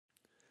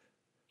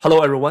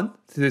Hello everyone,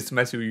 this is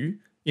Matthew Yu.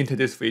 In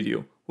today's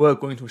video, we are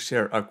going to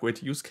share a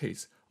great use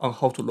case on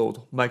how to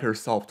load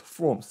Microsoft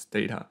Forms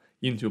data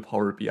into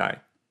Power BI.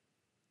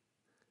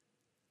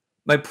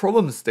 My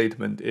problem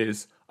statement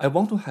is I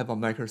want to have a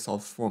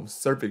Microsoft Forms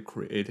survey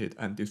created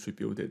and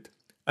distributed,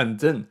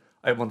 and then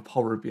I want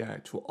Power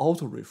BI to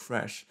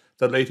auto-refresh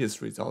the latest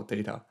result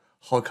data.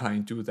 How can I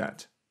do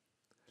that?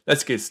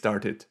 Let's get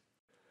started.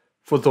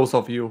 For those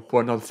of you who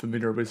are not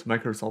familiar with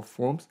Microsoft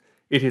Forms,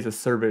 it is a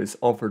service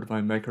offered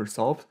by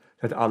Microsoft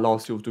that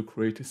allows you to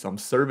create some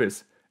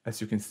service, as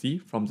you can see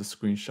from the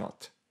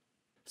screenshot.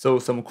 So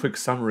some quick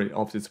summary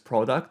of this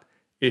product.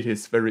 It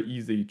is very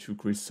easy to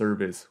create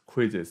service,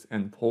 quizzes,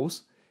 and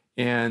polls,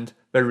 and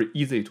very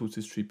easy to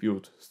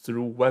distribute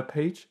through web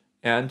page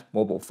and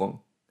mobile phone.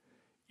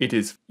 It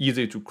is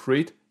easy to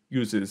create,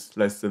 uses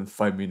less than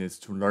 5 minutes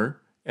to learn,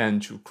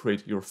 and to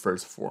create your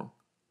first form.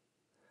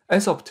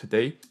 As of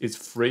today, it's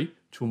free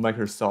to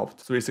Microsoft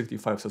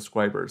 365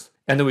 subscribers,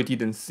 and we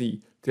didn't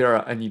see there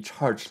are any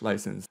charge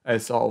license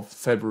as of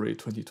February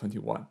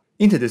 2021.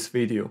 In today's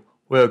video,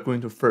 we are going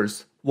to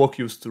first walk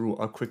you through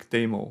a quick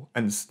demo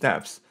and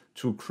steps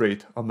to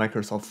create a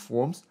Microsoft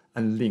Forms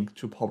and link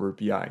to Power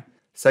BI.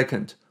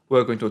 Second, we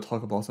are going to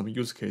talk about some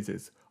use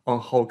cases on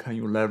how can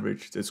you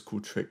leverage this cool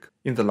trick.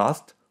 In the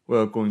last, we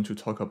are going to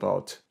talk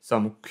about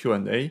some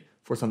Q&A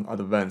for some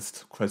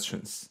advanced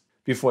questions.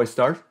 Before I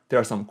start, there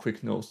are some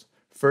quick notes.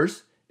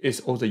 First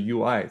is all the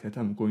UI that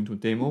I'm going to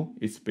demo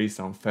is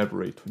based on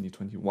February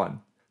 2021.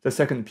 The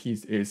second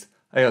piece is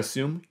I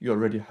assume you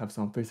already have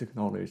some basic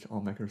knowledge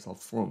on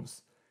Microsoft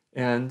Forms,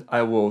 and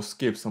I will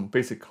skip some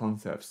basic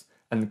concepts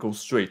and go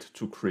straight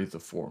to create the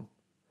form.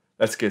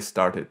 Let's get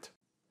started.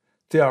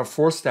 There are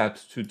 4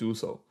 steps to do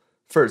so.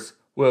 First,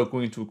 we are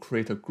going to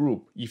create a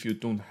group if you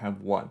don't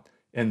have one,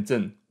 and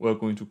then we are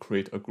going to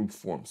create a group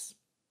forms.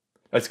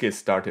 Let's get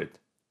started.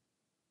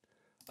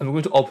 I'm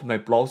going to open my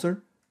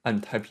browser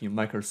and type in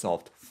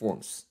Microsoft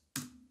Forms.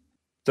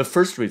 The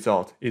first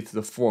result is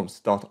the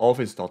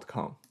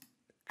forms.office.com.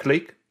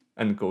 Click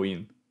and go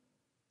in.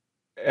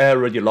 I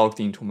already logged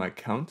into my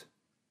account.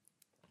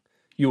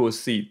 You will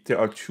see there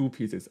are 2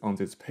 pieces on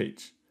this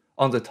page.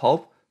 On the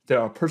top, there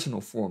are personal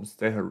forms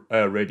that I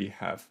already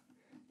have.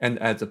 And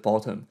at the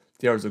bottom,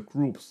 there are the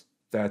groups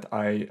that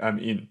I am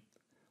in.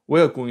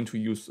 We are going to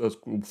use a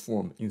group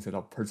form instead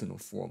of personal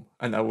form,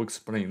 and I will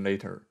explain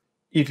later.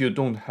 If you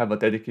don't have a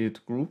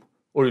dedicated group,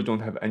 or you don't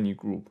have any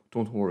group,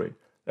 don't worry.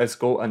 Let's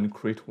go and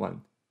create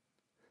one.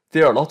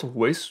 There are a lot of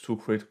ways to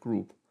create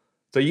group.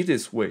 The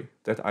easiest way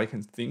that I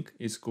can think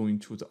is going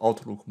to the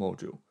Outlook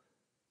module.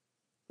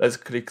 Let's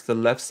click the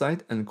left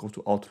side and go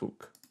to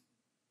Outlook.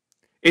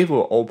 It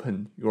will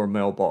open your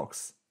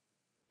mailbox.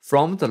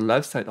 From the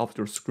left side of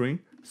your screen,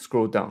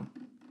 scroll down,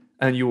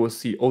 and you will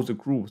see all the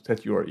groups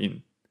that you are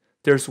in.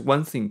 There's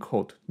one thing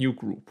called New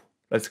Group.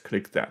 Let's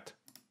click that.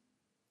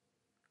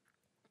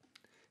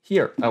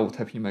 Here, I will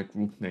type in my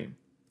group name.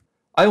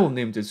 I will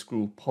name this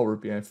group Power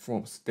BI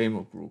Forms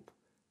Demo Group,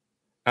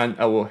 and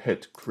I will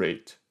hit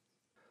Create.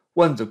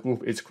 When the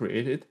group is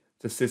created,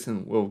 the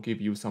system will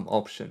give you some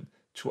option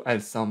to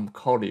add some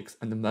colleagues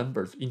and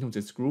members into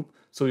this group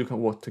so you can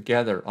work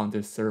together on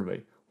this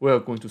survey. We are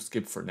going to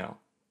skip for now.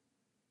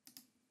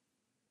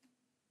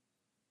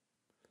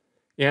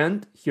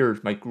 And here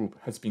my group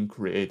has been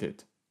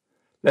created.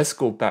 Let's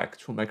go back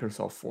to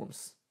Microsoft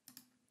Forms.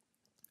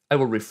 I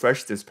will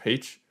refresh this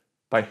page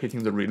by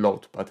hitting the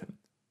Reload button.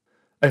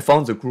 I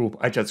found the group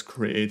I just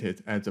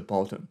created at the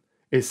bottom.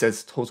 It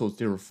says Total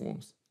 0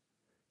 Forms.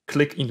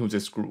 Click into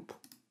this group.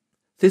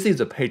 This is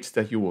the page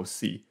that you will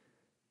see,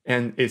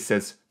 and it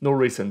says No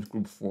Recent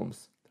Group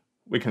Forms.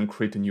 We can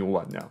create a new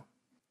one now.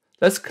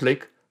 Let's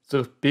click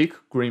the big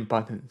green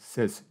button that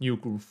says New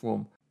Group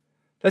Form.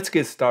 Let's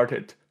get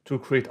started to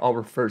create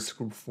our first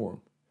group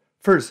form.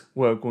 First,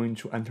 we are going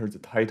to enter the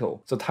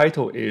title. The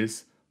title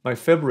is My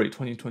February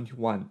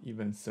 2021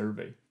 Event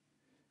Survey.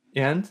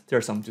 And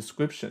there's some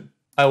description.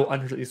 I will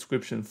enter the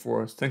description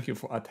for thank you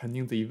for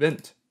attending the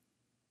event.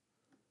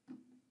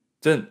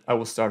 Then I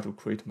will start to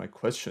create my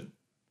question.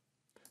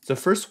 The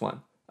first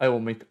one, I will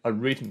make a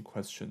rating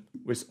question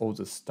with all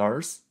the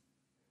stars,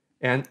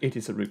 and it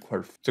is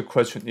required. The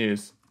question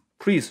is,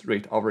 please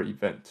rate our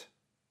event.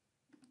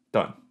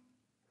 Done.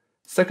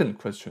 Second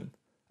question,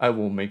 I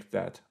will make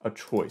that a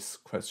choice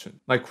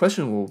question. My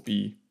question will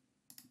be,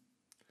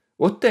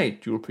 what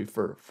date do you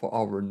prefer for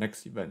our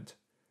next event?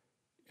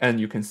 And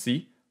you can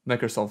see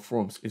Microsoft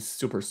Forms is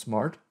super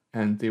smart,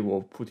 and they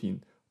will put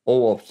in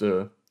all of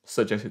the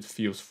suggested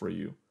fields for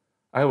you.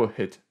 I will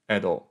hit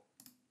Add All.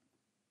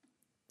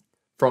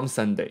 From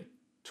Sunday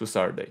to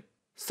Saturday.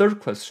 Third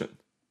question,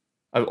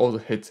 I will also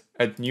hit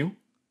Add New.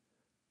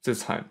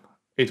 This time,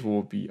 it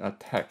will be a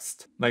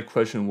text. My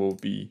question will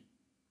be,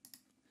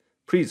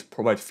 please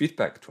provide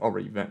feedback to our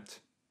event.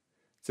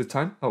 This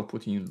time, I will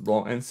put in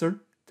wrong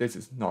answer. This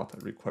is not a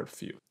required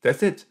field.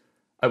 That's it.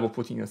 I will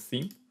put in a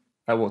theme.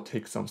 I will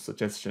take some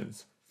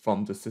suggestions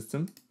from the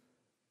system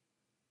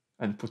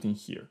and put in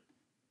here.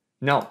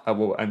 Now I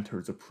will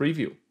enter the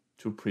preview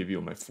to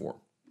preview my form.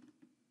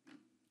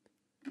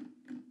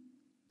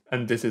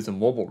 and this is a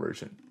mobile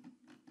version.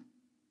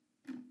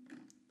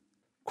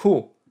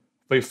 Cool,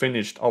 we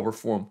finished our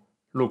form.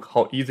 Look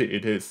how easy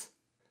it is.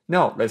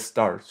 Now let's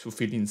start to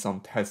fill in some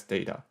test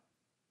data.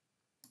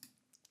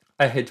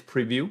 I hit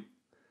preview.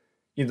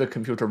 In the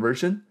computer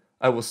version,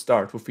 I will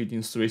start to fill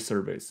in 3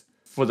 surveys.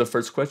 For the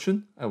first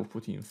question, I will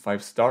put in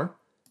 5-star,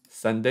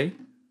 Sunday,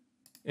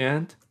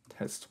 and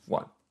test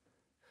 1.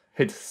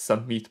 Hit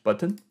submit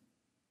button.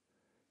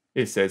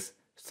 It says,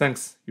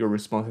 thanks, your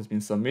response has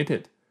been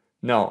submitted.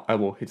 Now I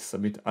will hit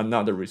submit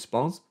another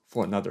response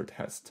for another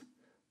test.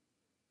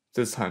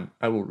 This time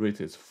I will rate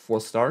it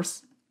 4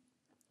 stars.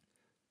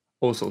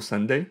 Also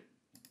Sunday,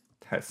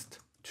 test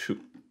 2.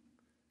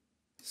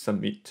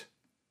 Submit.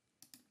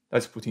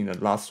 Let's put in the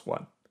last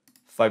one.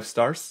 5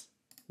 stars,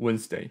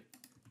 Wednesday,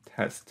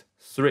 test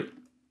 3.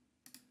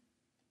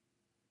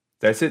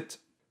 That's it.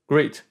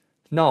 Great.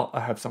 Now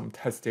I have some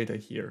test data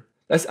here.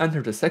 Let's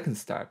enter the second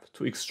step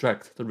to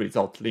extract the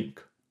result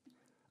link.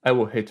 I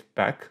will hit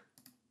back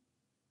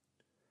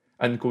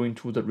and go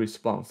into the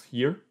response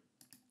here.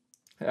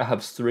 I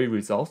have 3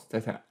 results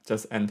that I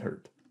just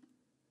entered.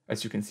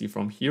 As you can see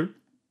from here.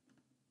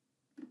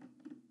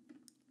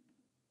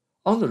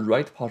 On the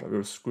right part of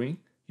your screen,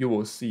 you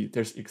will see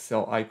there's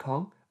Excel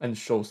icon and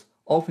shows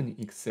Opening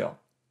Excel.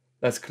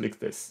 Let's click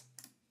this.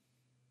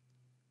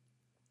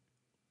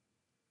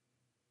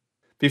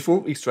 Before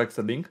we extract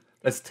the link,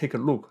 let's take a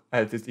look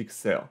at this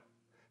Excel.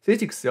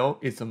 This Excel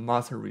is a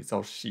master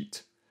result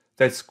sheet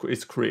that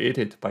is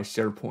created by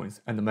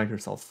SharePoint and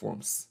Microsoft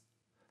Forms.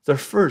 The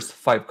first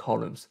 5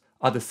 columns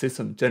are the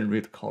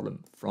system-generated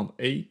column from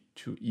A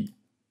to E.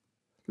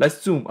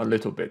 Let's zoom a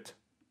little bit.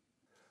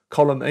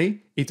 Column A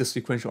is the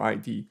sequential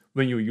ID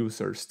when your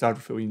user starts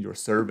to fill in your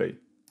survey.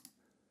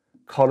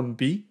 Column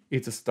B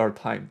is the start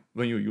time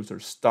when your user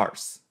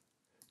starts.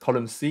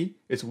 Column C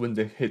is when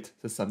they hit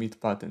the submit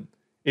button.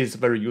 It is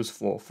very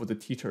useful for the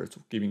teachers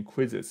giving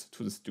quizzes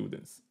to the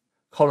students.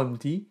 Column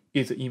D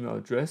is the email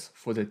address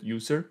for that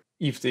user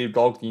if they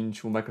logged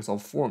into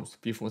Microsoft Forms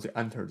before they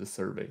entered the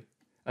survey.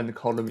 And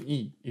column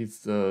E is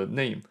the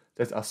name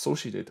that's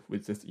associated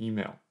with this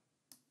email.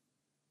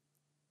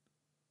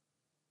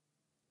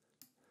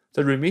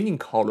 The remaining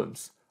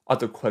columns are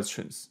the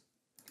questions.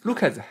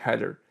 Look at the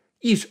header.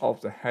 Each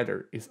of the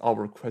header is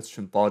our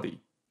question body.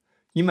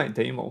 In my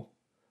demo,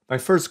 my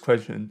first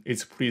question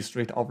is please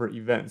rate our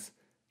events.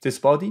 This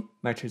body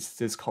matches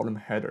this column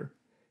header,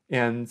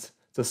 and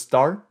the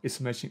star is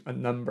matching a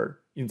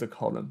number in the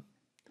column.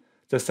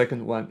 The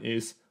second one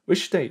is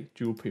which day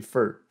do you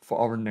prefer for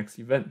our next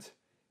event?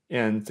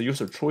 And the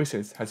user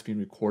choices has been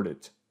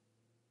recorded.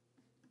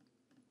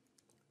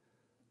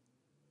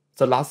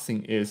 The last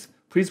thing is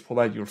please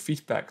provide your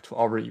feedback to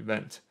our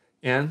event,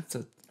 and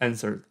the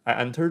answer I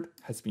entered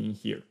has been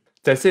here.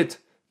 That's it.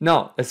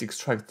 Now let's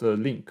extract the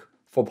link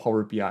for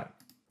Power BI.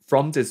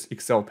 From this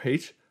Excel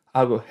page,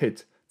 I will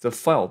hit the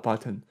File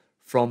button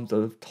from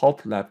the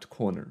top left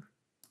corner.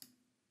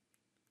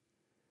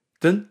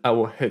 Then I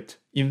will hit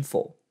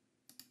Info.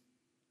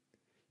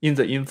 In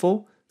the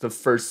Info, the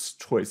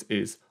first choice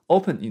is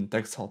Open in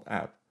Desktop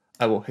app.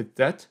 I will hit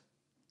that,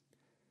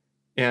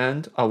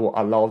 and I will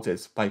allow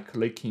this by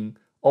clicking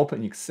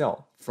Open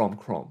Excel from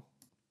Chrome.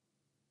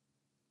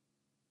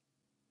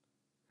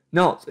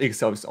 Now the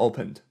Excel is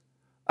opened.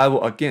 I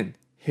will again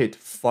hit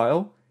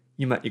File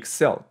in my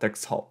Excel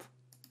desktop.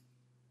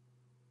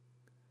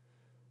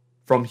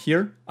 From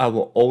here, I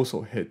will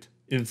also hit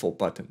Info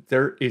button.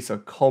 There is a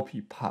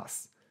copy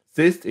path.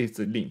 This is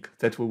the link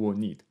that we will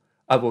need.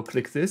 I will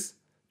click this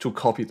to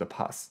copy the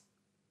path.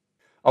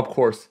 Of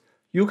course,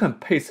 you can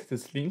paste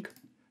this link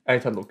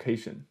at a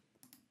location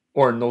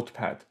or a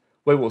notepad.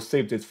 We will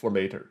save this for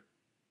later.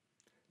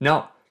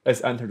 Now,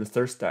 let's enter the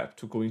third step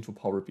to go into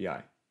Power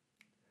BI.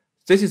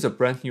 This is a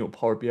brand new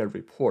Power BI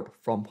report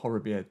from Power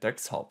BI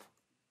Desktop.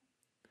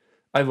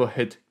 I will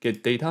hit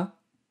Get Data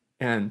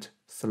and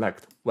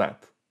select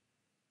Web.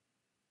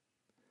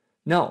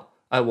 Now,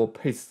 I will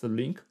paste the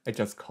link I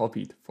just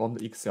copied from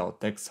the Excel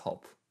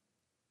desktop.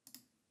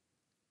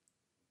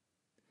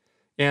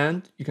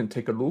 And you can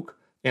take a look,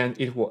 and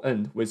it will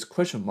end with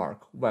question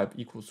mark web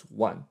equals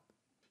 1.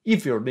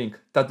 If your link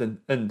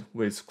doesn't end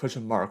with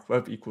question mark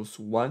web equals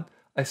 1,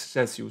 I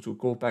suggest you to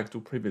go back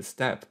to previous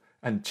step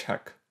and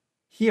check.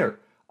 Here,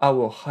 I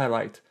will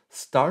highlight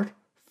start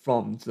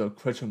from the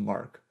question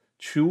mark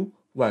to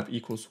web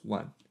equals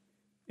 1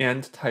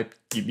 and type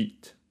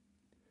delete.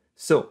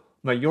 So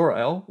my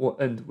URL will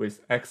end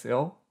with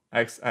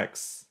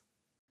XLXX.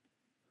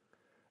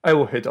 I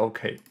will hit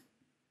OK.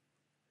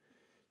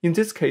 In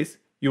this case,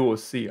 you will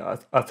see an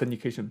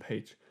authentication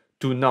page.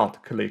 Do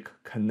not click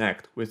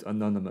Connect with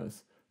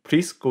Anonymous.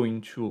 Please go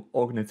into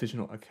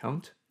Organizational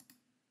Account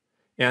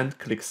and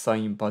click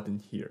Sign In button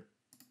here.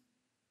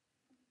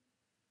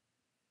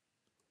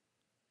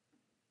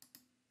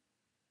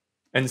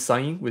 And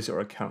sign in with your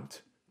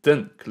account.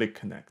 Then click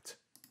Connect.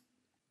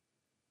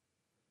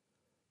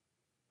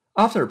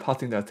 After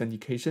passing the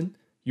authentication,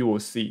 you will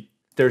see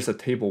there's a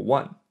table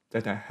 1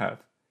 that I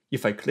have.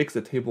 If I click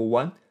the table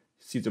 1,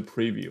 see the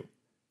preview.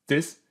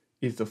 This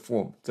is the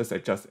form that I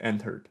just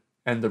entered.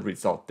 and the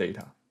result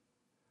data.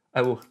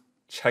 I will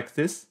check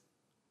this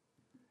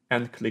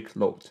and click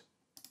load.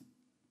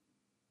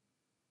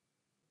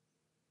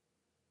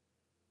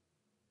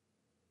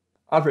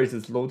 After it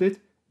is loaded,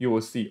 you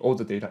will see all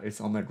the data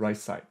is on my right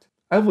side.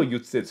 I will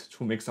use it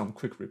to make some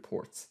quick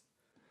reports.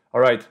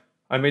 Alright,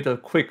 I made a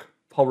quick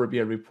Power BI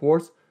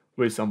report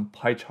with some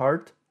pie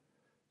chart,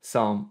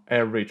 some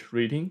average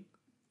reading,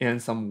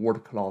 and some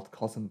word cloud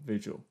custom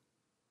visual.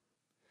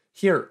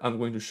 Here, I'm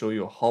going to show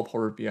you how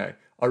Power BI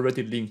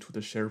already linked to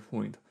the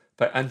SharePoint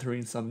by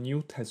entering some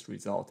new test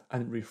result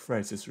and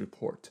refresh this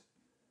report.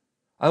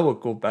 I will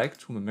go back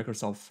to my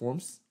Microsoft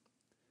Forms,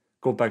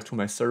 go back to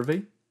my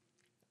survey.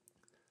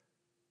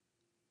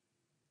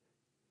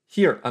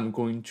 Here, I'm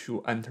going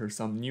to enter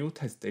some new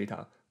test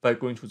data by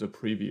going to the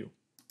preview.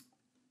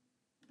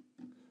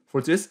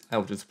 For this, I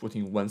will just put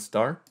in 1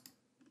 star,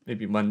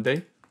 maybe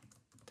Monday,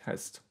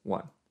 test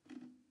 1.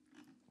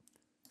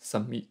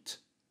 Submit.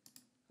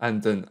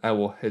 And then I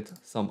will hit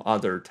some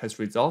other test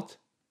result.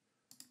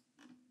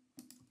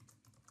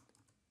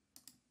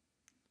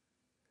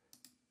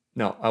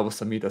 Now I will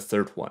submit a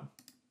third one.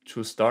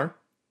 2 star,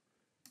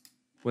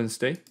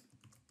 Wednesday,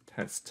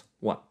 test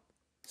 1.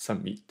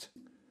 Submit.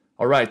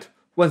 Alright,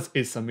 once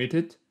it's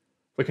submitted,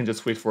 we can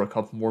just wait for a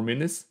couple more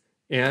minutes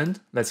and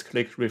let's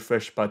click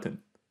refresh button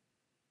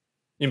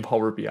in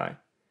Power BI.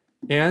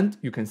 And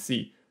you can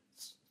see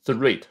the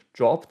rate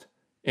dropped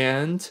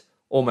and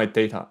all my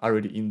data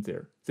already in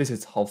there. This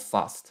is how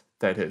fast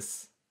that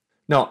is.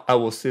 Now I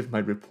will save my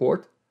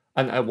report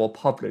and I will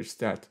publish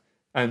that,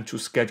 and to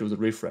schedule the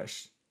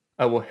refresh,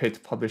 I will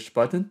hit publish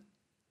button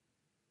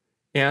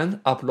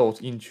and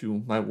upload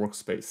into my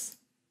workspace.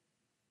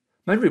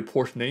 My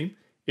report name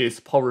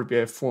is Power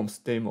BI Forms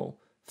Demo,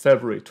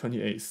 February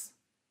 28th.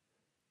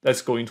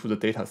 Let's go into the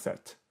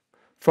dataset.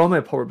 From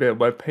my Power BI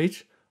web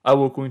page, I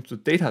will go into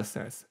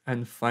datasets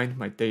and find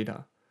my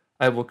data.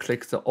 I will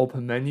click the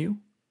open menu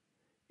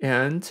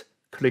and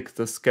click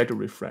the schedule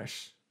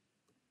refresh.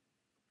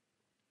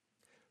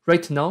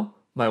 Right now,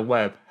 my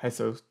web has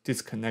a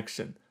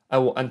disconnection. I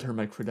will enter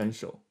my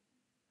credential.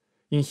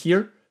 In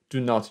here, do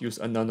not use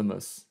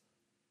anonymous.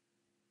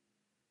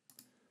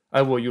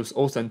 I will use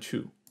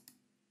OAuth2.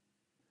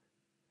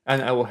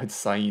 And I will hit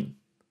sign in.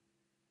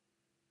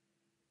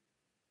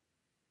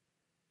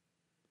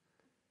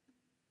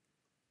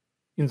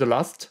 In the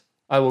last,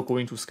 I will go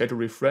into schedule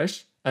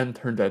refresh and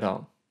turn that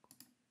on.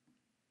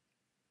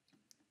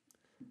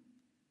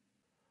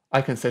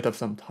 I can set up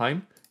some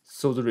time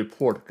so the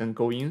report can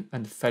go in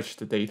and fetch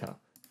the data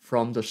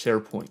from the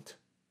SharePoint.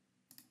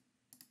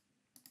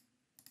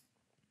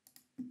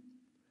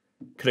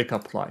 Click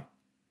apply.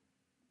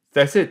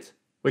 That's it.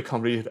 We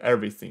completed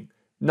everything.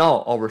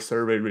 Now our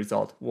survey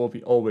result will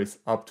be always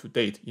up to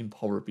date in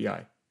Power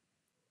BI.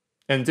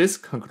 And this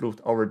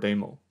concludes our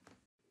demo.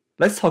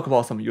 Let's talk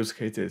about some use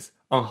cases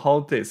on how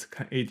this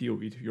can aid you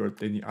with your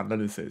daily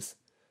analysis.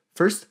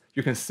 First,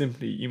 you can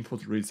simply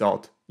input the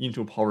result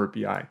into Power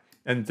BI,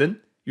 and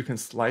then you can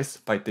slice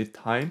by date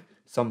time,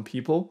 some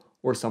people,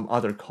 or some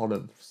other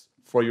columns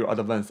for your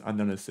advanced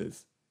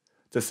analysis.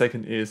 The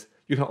second is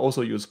you can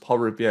also use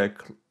Power BI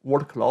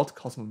Word Cloud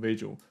Custom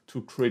Visual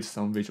to create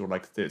some visual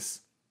like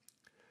this.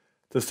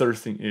 The third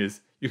thing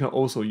is you can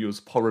also use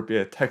Power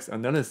BI Text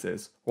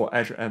Analysis or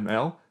Azure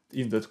ML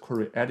in the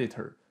query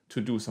editor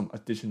to do some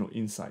additional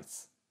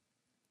insights.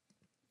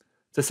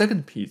 The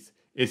second piece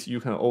is you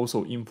can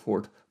also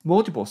import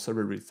multiple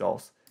survey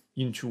results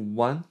into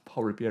one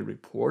Power BI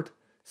report,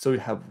 so you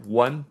have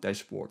one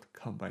dashboard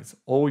combines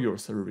all your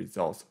survey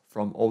results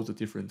from all the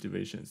different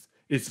divisions.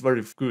 It's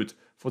very good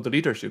for the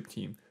leadership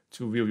team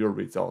to view your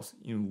results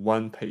in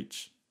one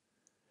page.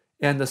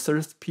 And the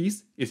third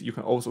piece is you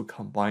can also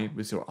combine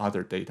with your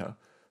other data.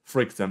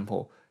 For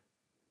example,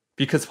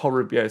 because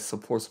Power BI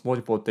supports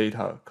multiple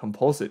data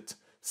composite,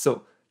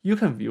 so you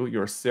can view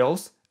your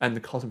sales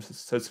and customer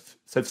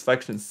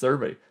satisfaction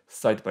survey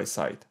side by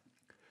side.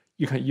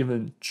 You can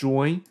even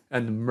join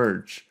and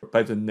merge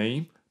by the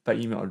name, by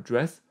email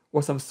address,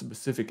 or some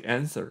specific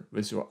answer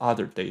with your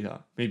other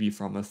data, maybe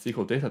from a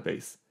SQL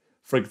database.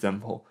 For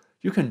example,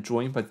 you can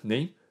join by the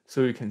name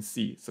so you can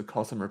see the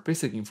customer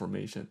basic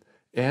information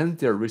and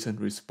their recent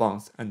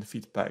response and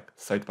feedback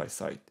side by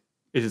side.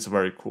 It is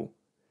very cool.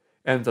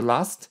 And the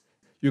last,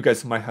 you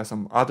guys might have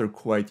some other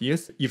cool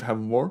ideas. If you have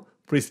more,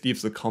 please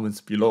leave the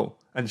comments below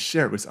and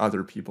share with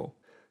other people.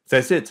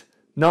 That's it.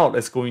 Now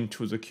let's go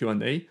into the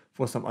Q&A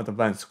for some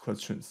advanced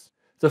questions.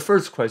 The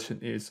first question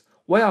is,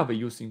 why are we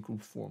using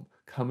group form?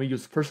 Can we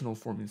use personal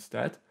form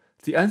instead?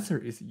 The answer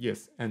is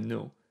yes and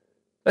no.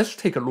 Let's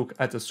take a look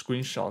at the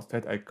screenshots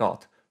that I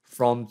got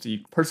from the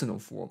personal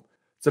form.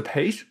 The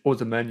page or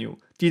the menu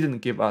didn't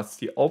give us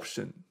the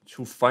option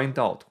to find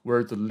out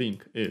where the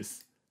link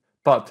is,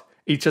 but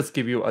it just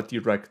gives you a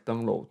direct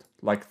download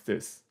like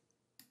this.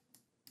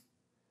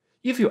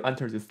 If you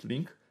enter this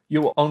link,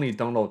 you will only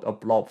download a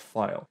blob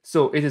file,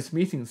 so it is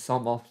missing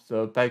some of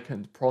the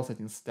backend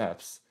processing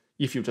steps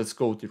if you just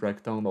go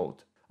direct download.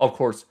 Of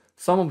course,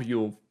 some of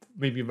you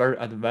may be very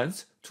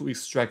advanced to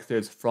extract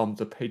this from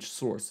the page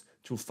source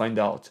to find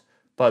out,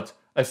 but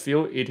I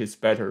feel it is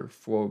better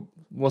for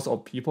most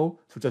of people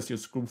to just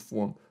use group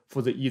form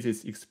for the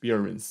easiest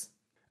experience.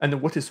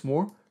 And what is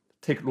more,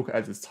 take a look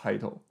at this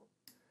title.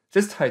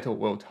 This title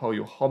will tell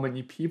you how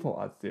many people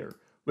are there,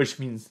 which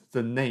means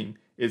the name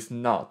is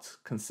not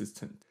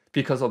consistent.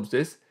 Because of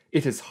this,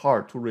 it is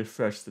hard to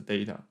refresh the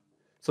data.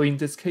 So in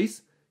this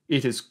case,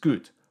 it is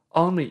good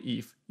only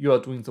if you are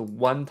doing the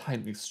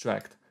one-time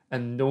extract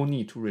and no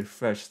need to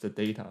refresh the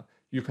data.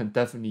 You can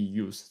definitely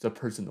use the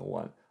personal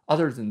one.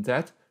 Other than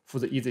that, for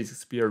the easiest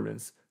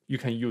experience, you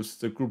can use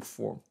the group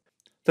form.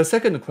 The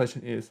second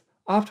question is,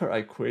 after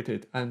I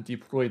created and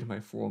deployed my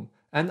form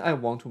and I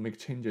want to make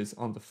changes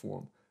on the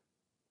form,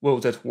 will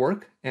that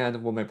work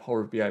and will my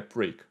Power BI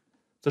break?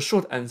 The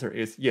short answer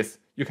is yes,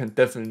 you can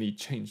definitely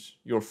change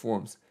your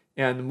forms,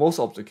 and most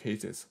of the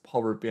cases,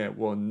 Power BI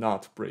will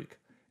not break.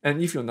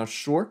 And if you're not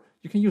sure,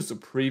 you can use the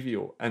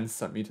preview and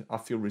submit a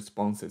few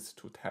responses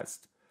to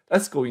test.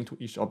 Let's go into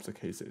each of the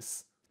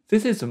cases.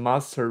 This is the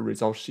master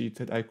result sheet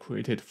that I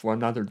created for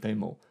another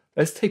demo.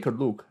 Let's take a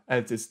look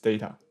at this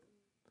data.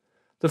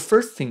 The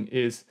first thing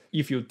is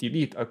if you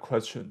delete a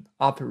question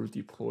after you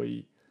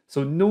deploy,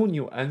 so no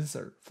new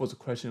answer for the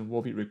question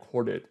will be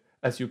recorded.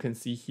 As you can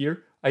see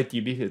here, I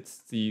deleted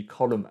the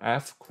column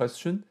F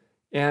question,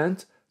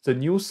 and the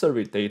new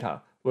survey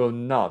data will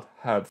not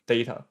have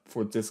data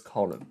for this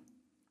column.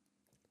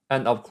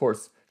 And of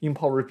course, in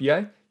Power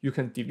BI, you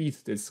can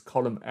delete this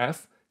column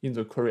F in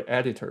the query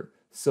editor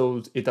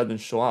so it doesn't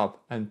show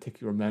up and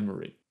take your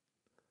memory.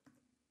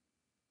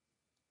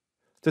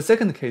 The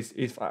second case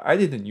is if I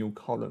added a new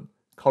column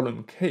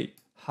K,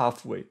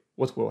 halfway,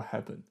 what will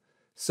happen?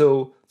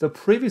 So the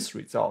previous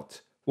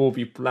result will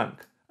be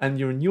blank and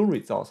your new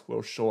result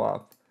will show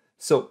up.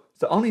 So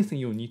the only thing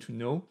you need to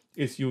know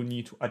is you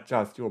need to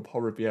adjust your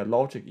Power BI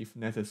logic if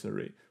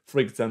necessary. For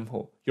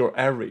example, your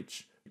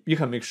average. You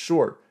can make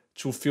sure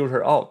to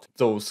filter out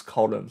those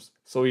columns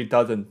so it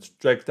doesn't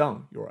drag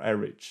down your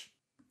average.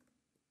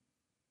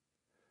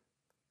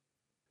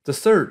 The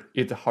third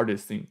is the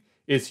hardest thing,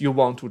 is you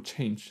want to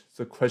change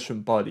the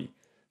question body.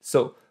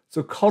 So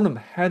the column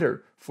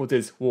header for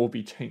this will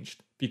be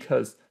changed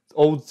because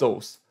all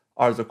those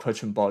are the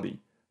question body,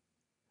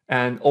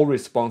 and all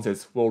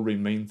responses will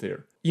remain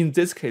there. In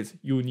this case,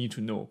 you need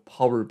to know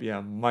Power BI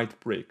might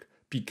break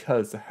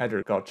because the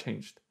header got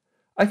changed.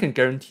 I can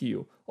guarantee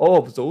you all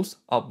of those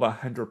are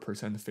 100%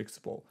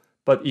 fixable,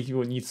 but if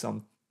you need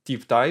some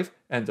deep dive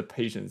and the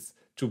patience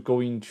to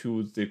go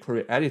into the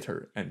query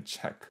editor and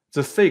check.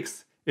 The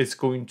fix is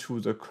going to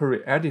the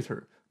query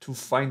editor to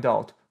find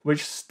out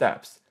which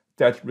steps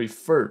that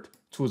referred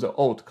to the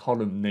old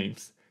column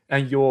names,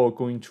 and you're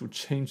going to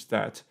change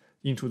that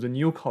into the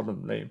new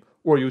column name,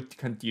 or you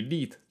can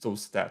delete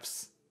those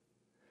steps.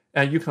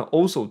 And you can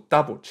also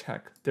double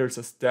check. There's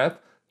a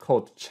step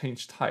called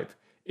change type.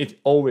 It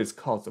always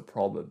causes a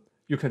problem.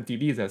 You can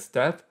delete that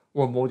step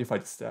or modify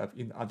the step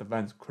in the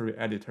advanced query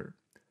editor.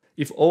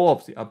 If all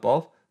of the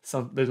above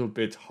sound a little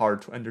bit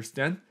hard to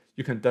understand,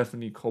 you can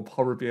definitely call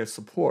Power BI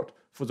support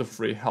for the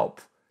free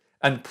help.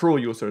 And pro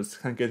users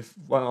can get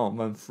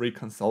one-on-one free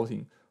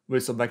consulting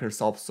with the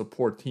Microsoft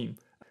support team,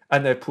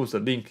 and I put the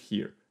link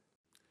here.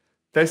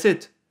 That's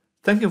it.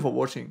 Thank you for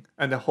watching,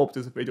 and I hope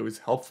this video is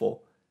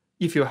helpful.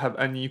 If you have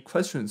any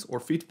questions or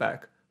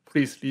feedback,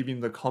 please leave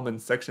in the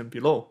comment section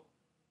below.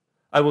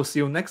 I will see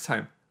you next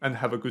time, and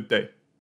have a good day.